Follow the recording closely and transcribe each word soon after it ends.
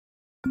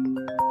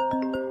Well,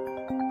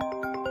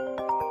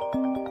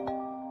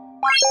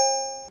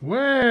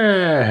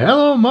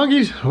 hello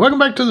monkeys, welcome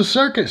back to the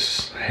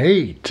circus.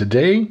 Hey,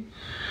 today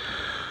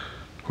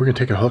we're gonna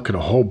take a look at a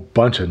whole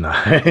bunch of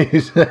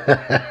knives.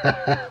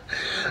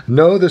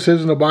 No, this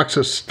isn't a box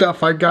of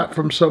stuff I got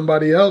from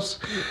somebody else.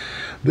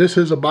 This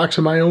is a box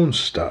of my own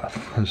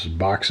stuff. This is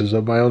boxes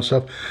of my own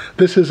stuff.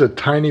 This is a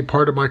tiny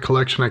part of my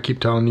collection I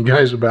keep telling you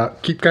guys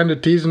about. Keep kind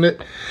of teasing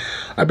it.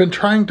 I've been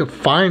trying to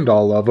find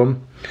all of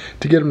them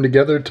to get them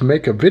together to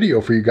make a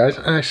video for you guys,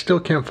 and I still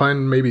can't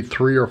find maybe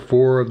 3 or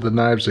 4 of the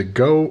knives that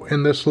go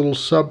in this little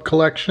sub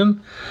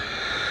collection.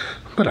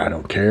 But I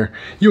don't care.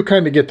 You'll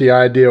kind of get the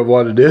idea of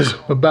what it is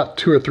about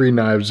 2 or 3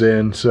 knives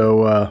in.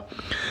 So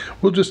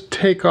we'll just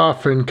take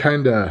off and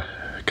kind of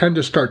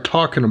start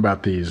talking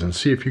about these and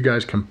see if you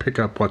guys can pick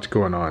up what's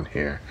going on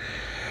here.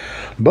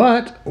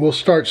 But we'll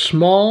start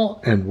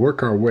small and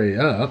work our way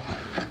up.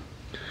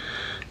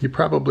 You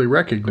probably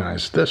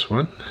recognize this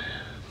one.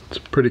 It's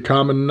a pretty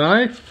common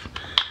knife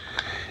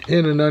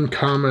in an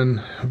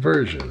uncommon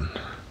version.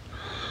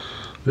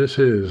 This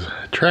is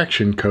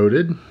traction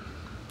coated.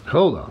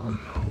 Hold on,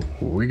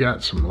 we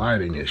got some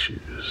lighting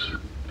issues.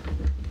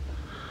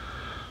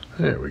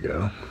 There we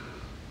go.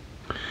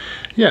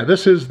 Yeah,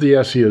 this is the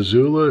Essie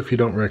Azula, if you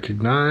don't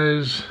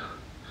recognize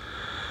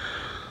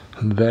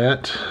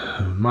that,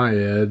 my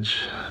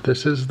edge.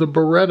 This is the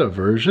Beretta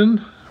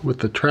version with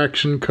the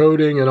traction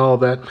coating and all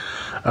that.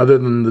 Other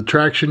than the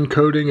traction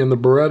coating and the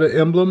Beretta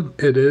emblem,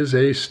 it is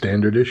a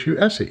standard issue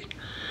Essie.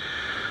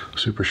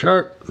 Super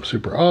sharp,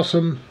 super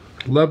awesome.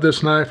 Love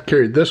this knife.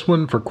 Carried this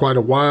one for quite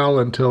a while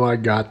until I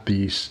got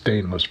the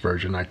stainless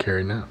version I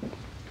carry now.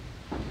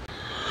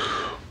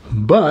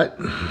 But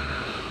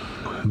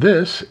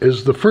this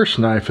is the first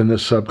knife in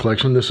this sub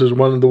collection. This is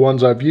one of the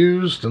ones I've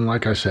used, and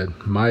like I said,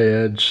 my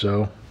edge,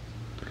 so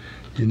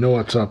you know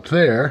what's up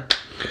there.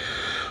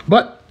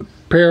 But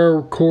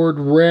paracord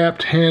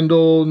wrapped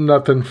handle,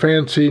 nothing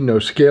fancy, no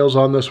scales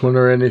on this one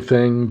or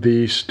anything.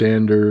 The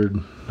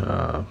standard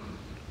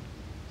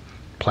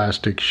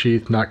plastic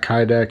sheath, not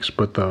Kydex,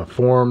 but the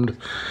formed,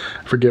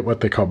 I forget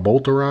what they call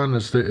Bolteron.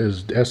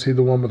 Is Essie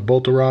the one with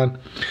Bolteron?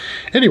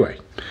 Anyway,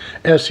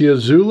 Essie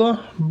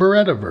Azula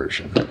Beretta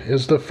version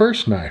is the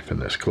first knife in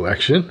this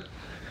collection.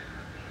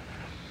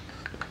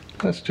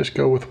 Let's just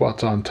go with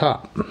what's on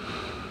top.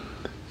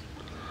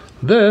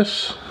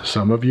 This,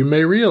 some of you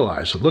may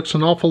realize, it looks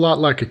an awful lot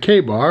like a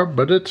K-bar,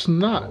 but it's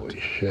not. Holy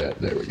shit,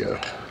 there we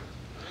go.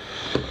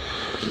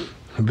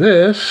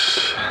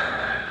 This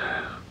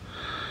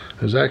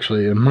is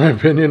actually, in my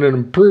opinion, an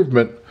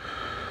improvement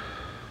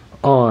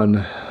on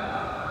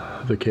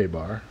the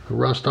K-bar.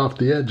 Rust off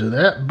the edge of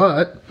that,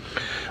 but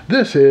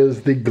this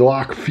is the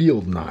Glock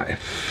field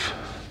knife.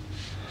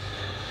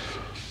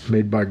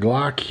 Made by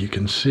Glock. You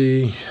can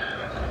see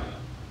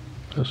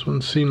this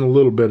one's seen a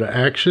little bit of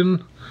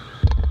action.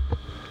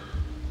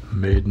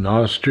 Made in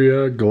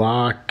Austria,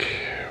 Glock,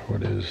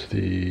 what is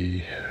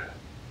the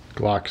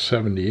Glock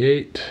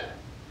 78?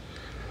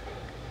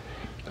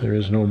 There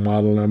is no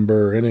model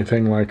number or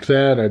anything like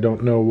that. I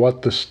don't know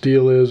what the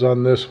steel is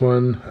on this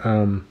one.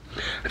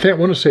 I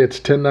want to say it's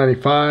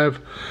 1095,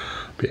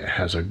 but it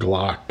has a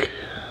Glock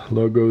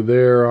logo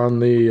there on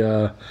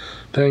the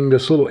thing.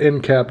 This little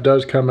end cap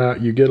does come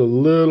out. You get a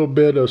little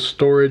bit of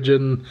storage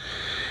in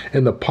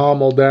the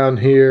pommel down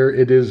here.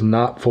 It is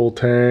not full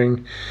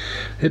tang.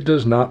 It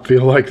does not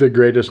feel like the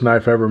greatest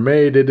knife ever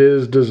made. It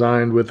is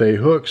designed with a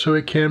hook, so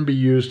it can be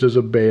used as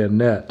a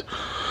bayonet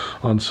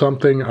on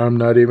something I'm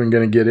not even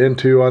going to get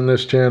into on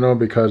this channel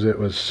because it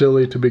was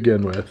silly to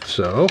begin with.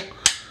 So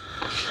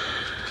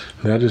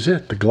that is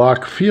it, the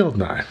Glock field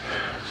knife.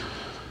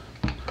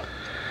 I'm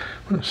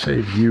going to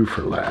save you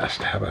for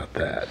last. How about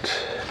that?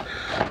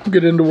 We'll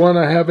get into one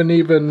I haven't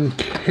even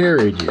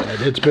carried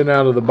yet. It's been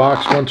out of the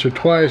box once or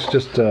twice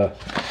just to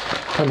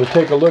kind of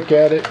take a look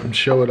at it and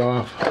show it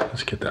off.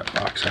 Let's get that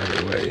box out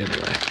of the way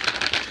anyway.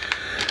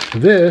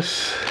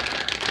 This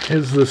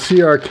is the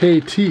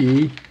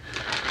CRKT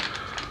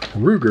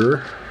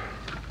Ruger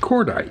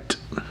Cordite.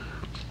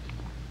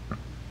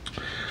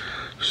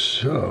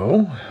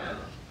 So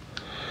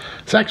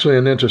it's actually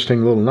an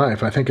interesting little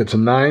knife. I think it's a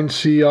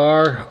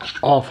 9CR.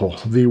 Awful.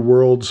 The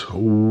world's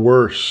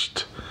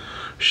worst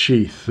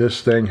sheath.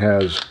 This thing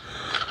has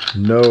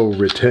no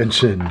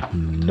retention.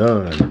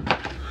 None.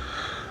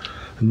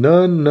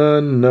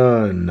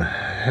 None.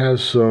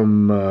 Has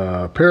some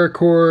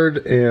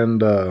paracord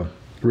and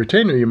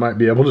retainer you might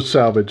be able to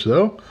salvage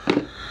though.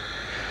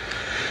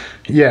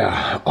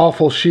 Yeah,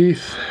 awful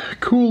sheath.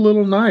 Cool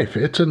little knife.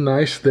 It's a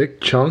nice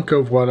thick chunk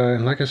of what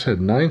like I said,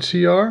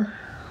 9CR.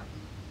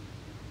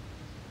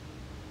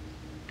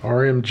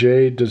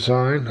 RMJ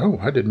design. Oh,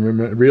 I didn't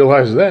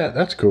realize that.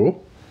 That's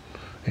cool.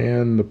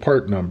 And the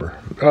part number.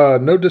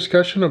 No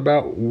discussion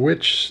about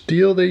which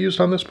steel they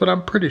used on this, but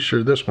I'm pretty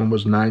sure this one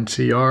was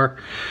 9CR.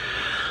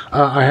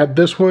 I had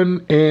this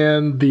one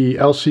and the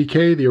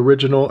LCK, the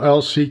original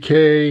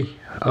LCK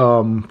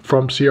from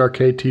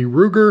CRKT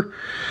Ruger.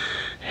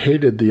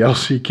 Hated the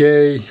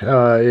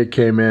LCK. It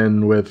came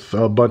in with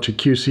a bunch of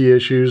QC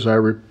issues. I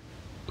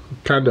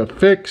kind of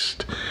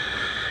fixed.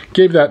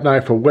 Gave that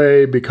knife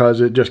away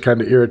because it just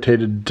kind of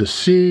irritated to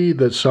see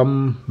that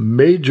some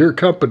major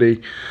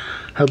company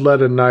had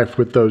let a knife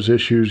with those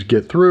issues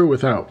get through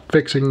without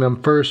fixing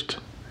them first.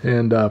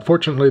 And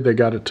fortunately, they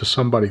got it to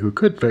somebody who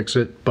could fix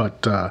it,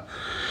 but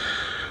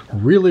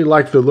really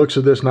like the looks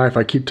of this knife.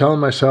 I keep telling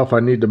myself I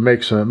need to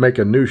make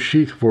a new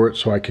sheath for it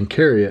so I can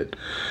carry it.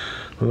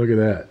 Look at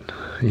that.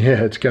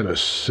 Yeah, it's got a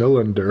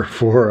cylinder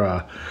for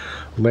a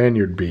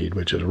lanyard bead,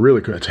 which is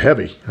really cool. It's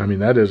heavy. I mean,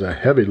 that is a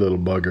heavy little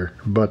bugger,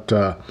 but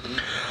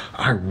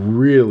I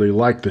really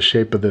like the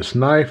shape of this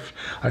knife.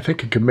 I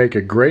think it could make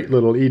a great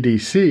little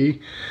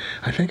EDC.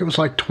 I think it was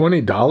like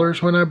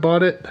 $20 when I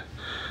bought it,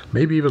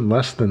 maybe even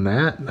less than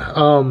that.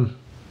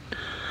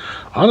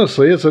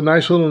 Honestly, it's a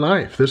nice little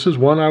knife. This is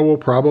one I will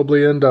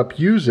probably end up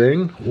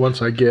using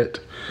once I get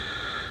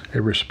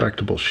a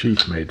respectable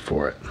sheath made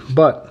for it.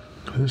 But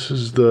this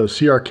is the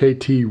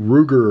CRKT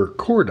Ruger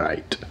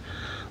Cordite.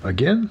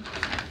 Again,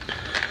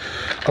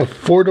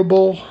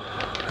 affordable,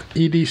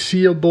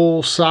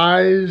 EDC-able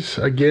size.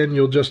 Again,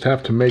 you'll just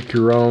have to make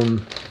your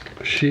own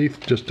sheath.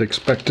 Just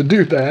expect to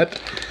do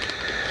that.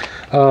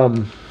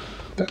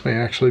 That may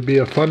actually be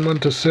a fun one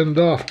to send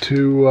off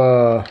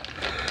to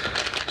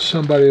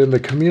somebody in the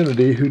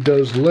community who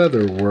does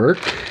leather work,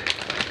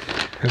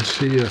 and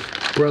see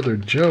if Brother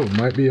Joe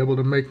might be able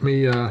to make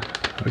me a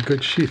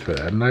good sheath for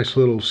that. A nice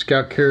little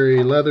Scout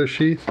Carry leather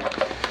sheath,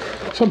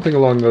 something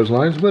along those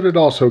lines. But it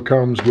also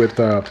comes with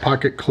a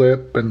pocket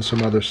clip and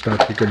some other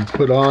stuff you can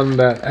put on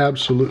that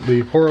absolutely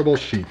horrible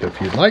sheath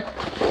if you'd like.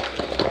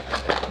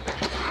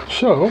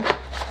 So,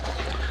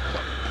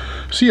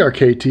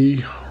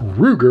 CRKT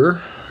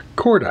Ruger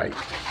Cordite.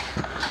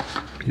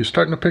 You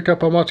starting to pick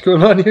up on what's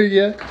going on here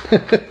yet?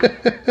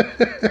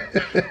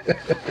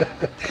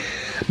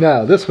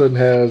 Now, this one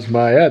has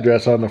my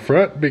address on the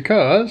front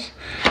because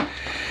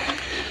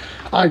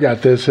I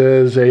got this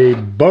as a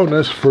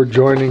bonus for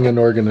joining an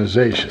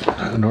organization.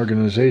 An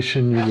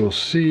organization you will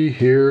see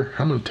here.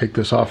 I'm going to take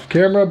this off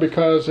camera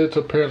because it's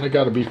apparently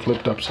got to be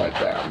flipped upside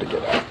down to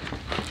get out.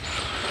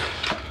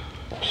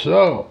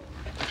 So,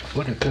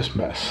 look at this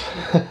mess.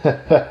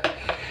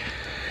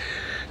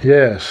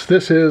 Yes,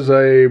 this is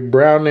a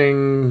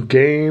Browning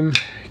game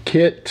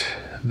kit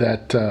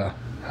that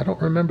I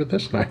don't remember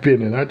this knife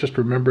being in. I just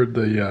remembered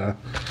the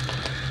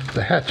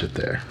hatchet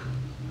there.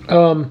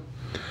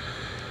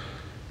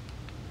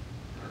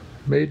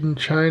 Made in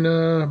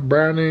China,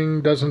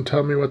 Browning, doesn't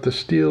tell me what the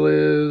steel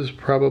is.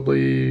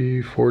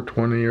 Probably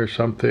 420 or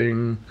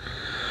something.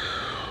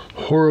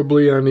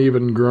 Horribly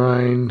uneven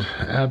grind.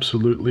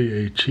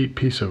 Absolutely a cheap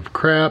piece of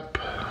crap.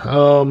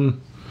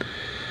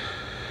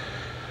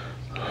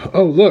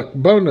 Oh, look,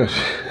 bonus.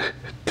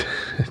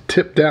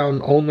 Tip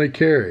down only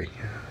carry.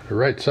 The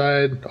right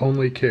side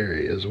only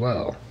carry as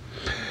well.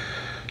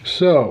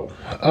 So,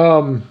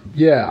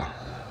 yeah.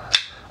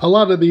 A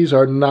lot of these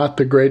are not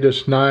the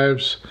greatest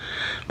knives.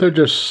 They're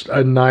just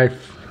a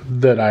knife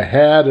that I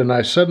had, and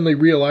I suddenly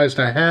realized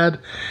I had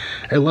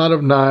a lot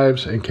of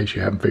knives, in case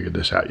you haven't figured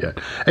this out yet,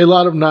 a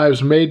lot of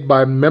knives made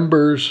by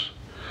members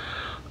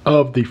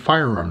of the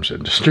firearms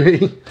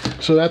industry.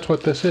 So that's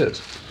what this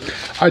is.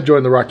 I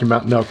joined the Rocky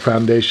Mountain Elk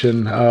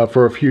Foundation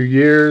for a few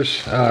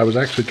years. I was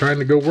actually trying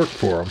to go work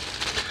for them,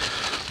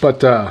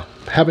 but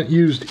haven't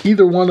used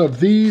either one of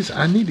these.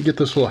 I need to get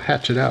this little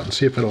hatchet out and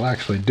see if it'll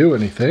actually do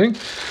anything.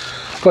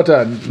 But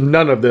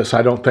none of this,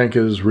 I don't think,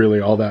 is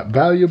really all that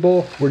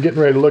valuable. We're getting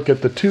ready to look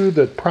at the two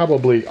that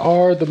probably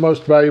are the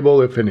most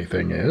valuable, if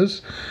anything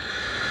is.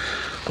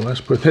 But let's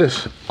put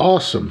this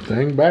awesome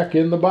thing back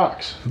in the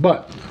box.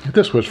 But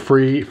this was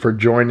free for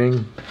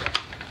joining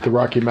the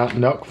Rocky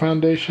Mountain Elk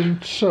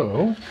Foundation,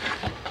 so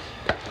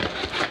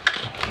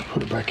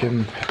put it back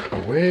in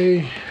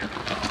away.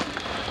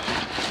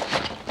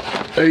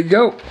 There you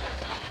go.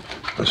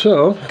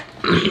 So,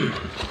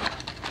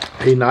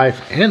 a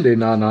knife and a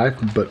non-knife,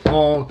 but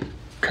all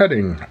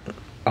cutting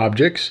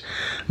objects.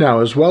 Now,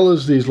 as well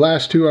as these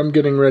last two I'm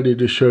getting ready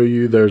to show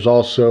you, there's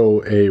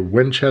also a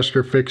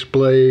Winchester fixed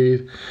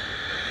blade,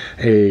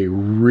 a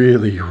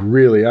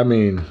really, I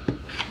mean,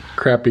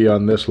 crappy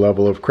on this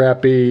level of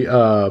crappy,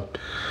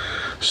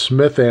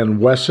 Smith &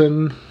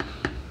 Wesson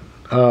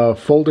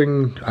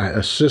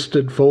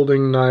assisted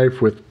folding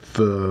knife with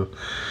the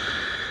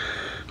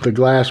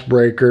glass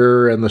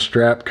breaker and the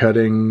strap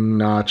cutting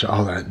notch,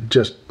 all that.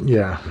 Just,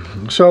 yeah.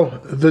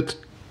 So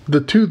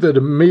the two that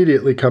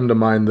immediately come to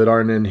mind that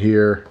aren't in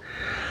here,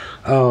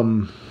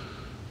 yeah,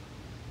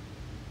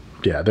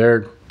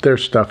 they're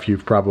stuff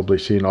you've probably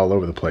seen all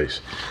over the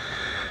place.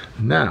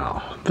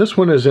 Now, this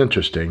one is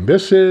interesting.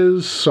 This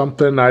is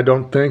something I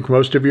don't think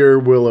most of you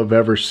will have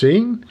ever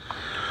seen.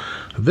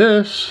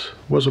 This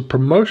was a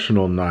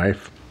promotional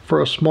knife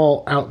for a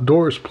small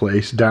outdoors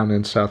place down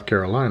in South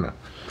Carolina.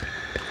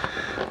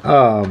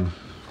 I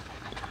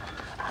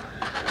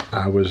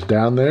was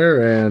down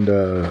there, and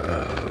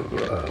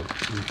a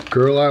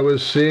girl I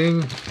was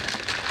seeing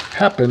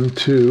happened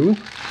to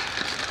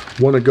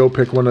want to go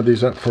pick one of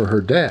these up for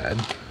her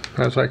dad.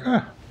 I was like,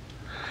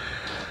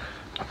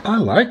 I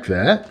like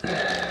that.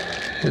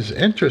 is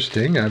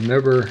interesting. I've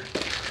never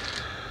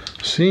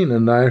seen a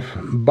knife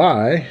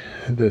by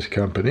this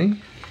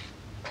company.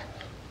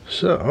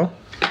 So,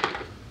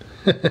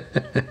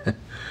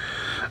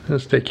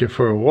 let's take you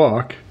for a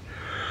walk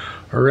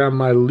around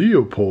my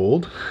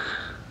Leopold.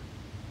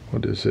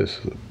 What is this?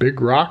 A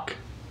Big Rock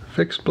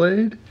fixed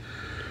blade?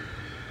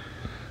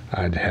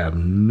 I'd have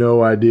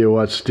no idea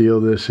what steel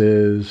this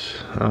is.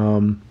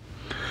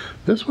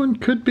 This one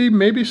could be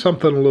maybe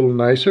something a little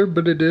nicer,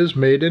 but it is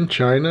made in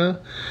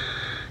China.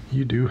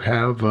 You do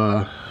have,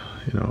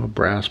 you know, a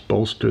brass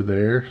bolster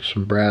there,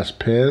 some brass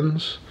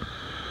pins,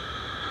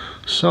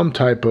 some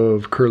type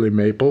of curly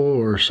maple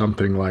or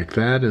something like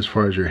that as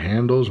far as your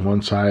handles.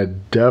 One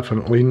side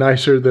definitely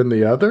nicer than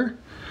the other,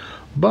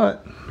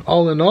 but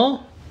all in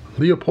all,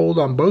 Leopold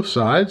on both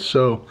sides,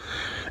 so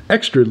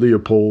extra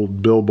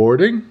Leopold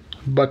billboarding.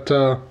 But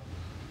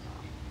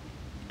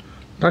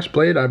nice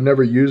blade. I've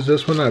never used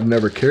this one. I've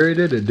never carried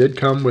it. It did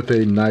come with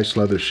a nice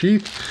leather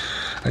sheath.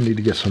 I need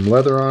to get some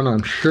leather on,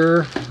 I'm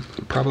sure.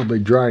 Probably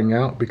drying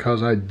out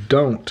because I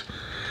don't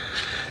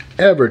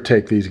ever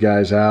take these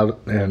guys out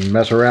and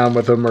mess around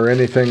with them or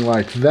anything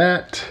like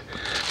that.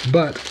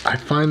 But I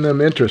find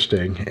them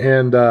interesting.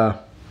 And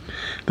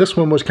this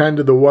one was kind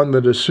of the one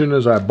that as soon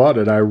as I bought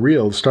it, I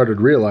started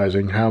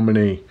realizing how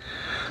many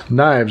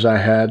knives I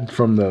had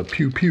from the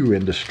Pew-pew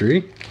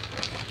industry.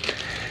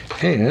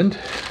 And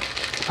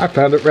I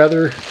found it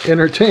rather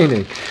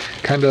entertaining,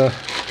 kind of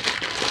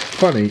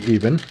funny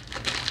even.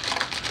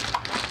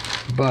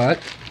 But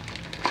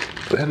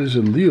that is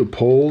a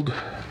Leopold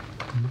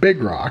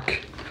Big Rock,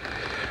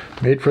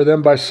 made for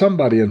them by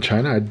somebody in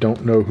China. I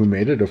don't know who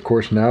made it. Of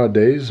course,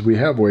 nowadays we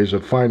have ways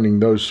of finding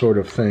those sort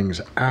of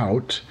things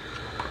out.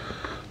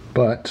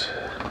 But,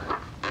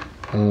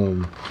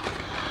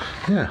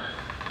 yeah,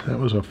 that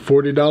was a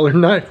 $40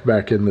 knife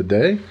back in the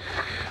day.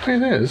 I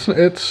mean, it's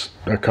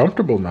a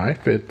comfortable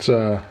knife. It's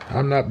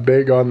I'm not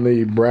big on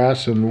the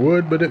brass and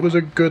wood, but it was a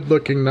good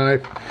looking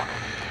knife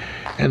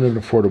and an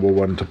affordable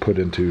one to put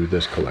into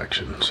this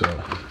collection. So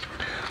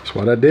that's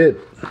what I did.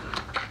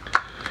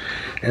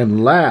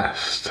 And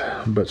last,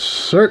 but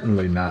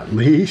certainly not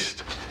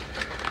least,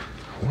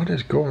 what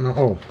is going on?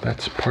 Oh,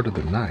 that's part of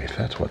the knife.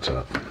 That's what's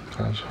up.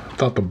 I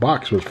thought the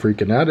box was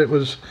freaking out. It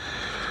was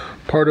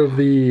part of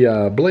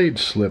the blade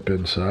slip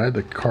inside,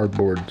 the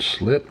cardboard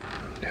slip.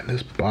 And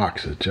this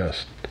box is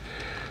just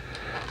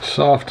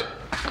soft.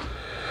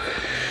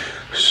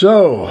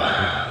 So,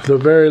 the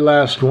very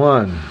last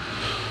one,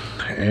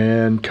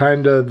 and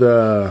kind of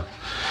the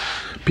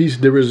piece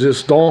de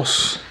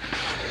resistance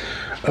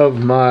of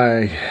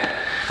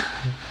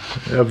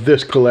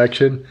this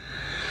collection.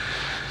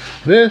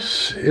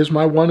 This is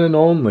my one and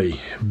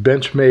only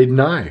Benchmade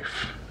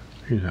knife.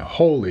 You know,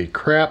 holy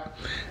crap!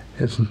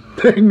 It's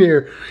dang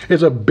near.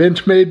 It's a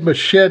Benchmade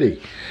machete,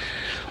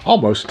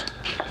 almost.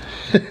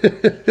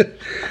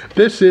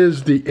 This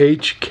is the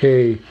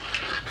HK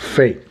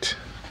Fate.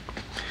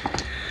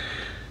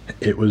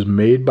 It was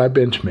made by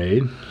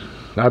Benchmade.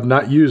 I've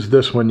not used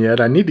this one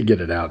yet. I need to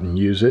get it out and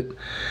use it.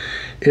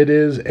 It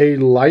is a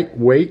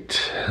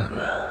lightweight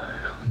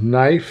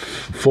knife,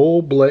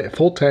 full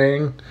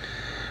tang,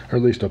 or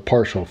at least a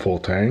partial full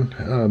tang.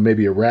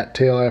 Maybe a rat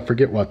tail. I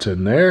forget what's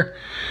in there.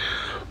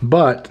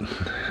 But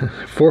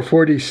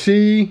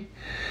 440C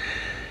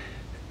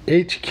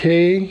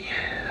HK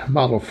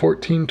model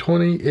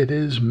 1420. It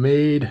is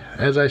made,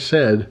 as I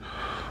said,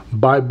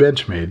 by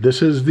Benchmade.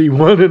 This is the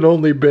one and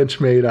only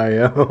Benchmade I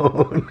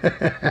own.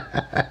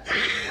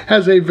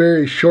 Has a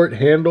very short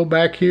handle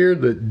back here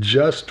that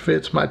just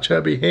fits my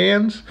chubby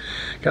hands.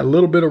 Got a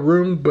little bit of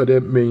room, but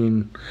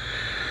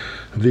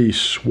the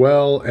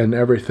swell and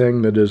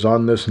everything that is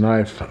on this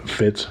knife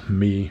fits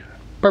me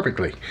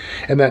perfectly.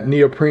 And that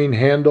neoprene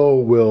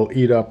handle will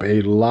eat up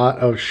a lot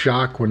of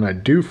shock when I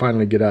do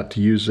finally get out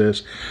to use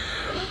this.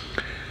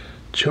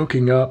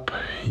 Choking up,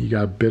 you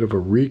got a bit of a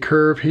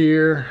recurve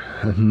here,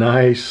 a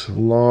nice,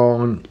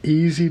 long,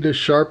 easy to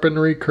sharpen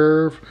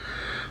recurve.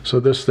 So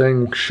this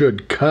thing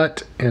should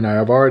cut, and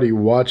I've already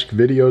watched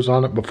videos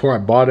on it before I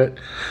bought it.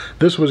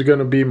 This was going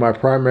to be my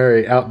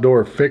primary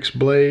outdoor fixed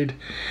blade,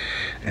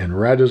 and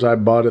right as I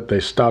bought it,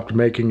 they stopped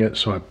making it,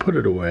 so I put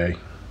it away,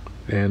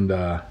 and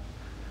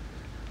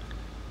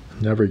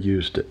never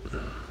used it.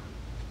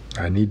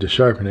 I need to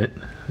sharpen it.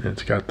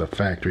 It's got the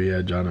factory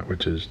edge on it,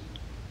 which is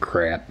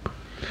crap.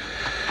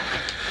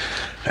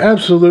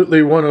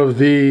 Absolutely one of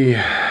the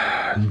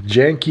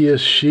jankiest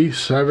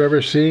sheaths I've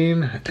ever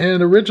seen,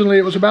 and originally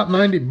it was about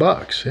 90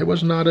 bucks. It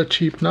was not a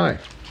cheap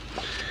knife.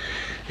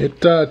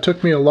 It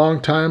took me a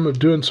long time of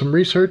doing some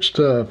research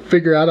to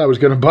figure out I was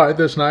going to buy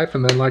this knife,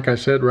 and then like I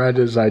said, right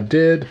as I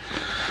did,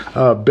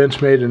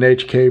 Benchmade and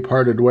HK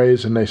parted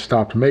ways and they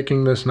stopped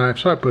making this knife,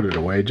 so I put it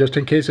away just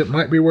in case it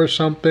might be worth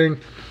something,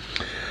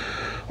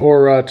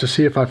 or to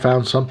see if I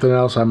found something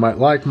else I might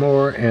like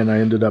more. And I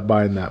ended up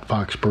buying that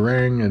Fox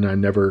Parang, and I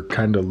never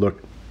kind of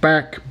looked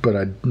back,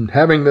 but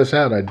having this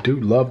out, I do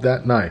love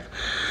that knife.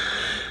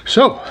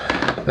 So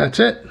that's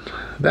it.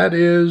 That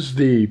is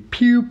the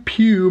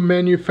Pew-pew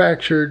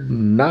manufactured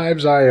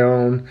knives I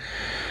own.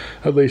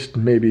 at least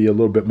maybe a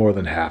little bit more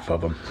than half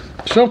of them.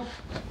 So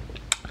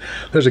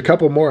there's a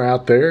couple more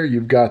out there.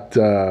 You've got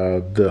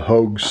the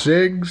Hogue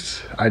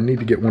Sigs. I need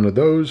to get one of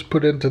those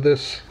put into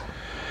this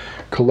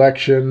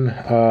collection.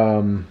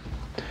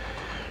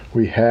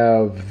 We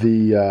have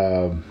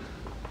the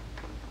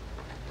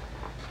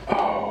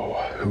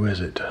who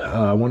is it?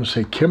 I want to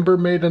say Kimber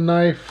made a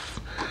knife.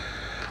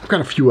 I've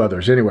got a few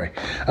others. Anyway,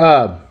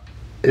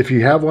 if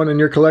you have one in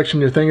your collection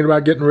you're thinking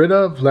about getting rid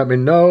of, let me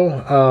know.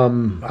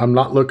 I'm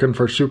not looking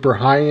for super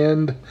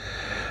high-end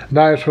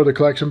knives for the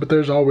collection, but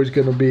there's always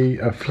going to be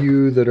a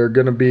few that are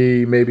going to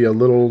be maybe a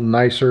little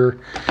nicer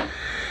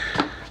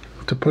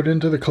to put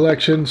into the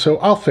collection. So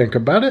I'll think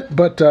about it.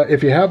 But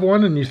if you have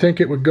one and you think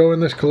it would go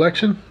in this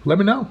collection, let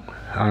me know.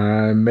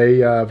 I may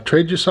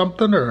trade you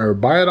something or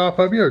buy it off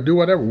of you or do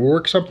whatever. We'll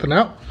work something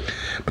out.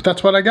 But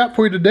that's what I got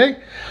for you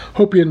today.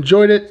 Hope you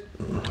enjoyed it.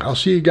 I'll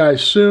see you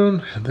guys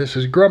soon. This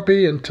is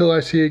Grumpy. Until I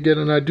see you again,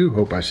 and I do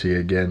hope I see you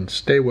again.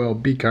 Stay well,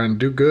 be kind,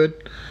 do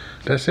good.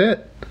 That's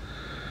it.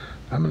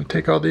 I'm going to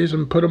take all these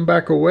and put them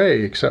back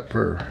away, except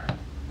for,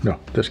 no,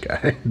 this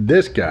guy.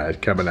 This guy is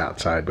coming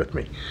outside with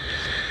me.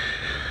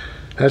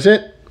 That's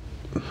it.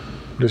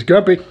 This is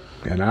Grumpy,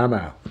 and I'm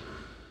out.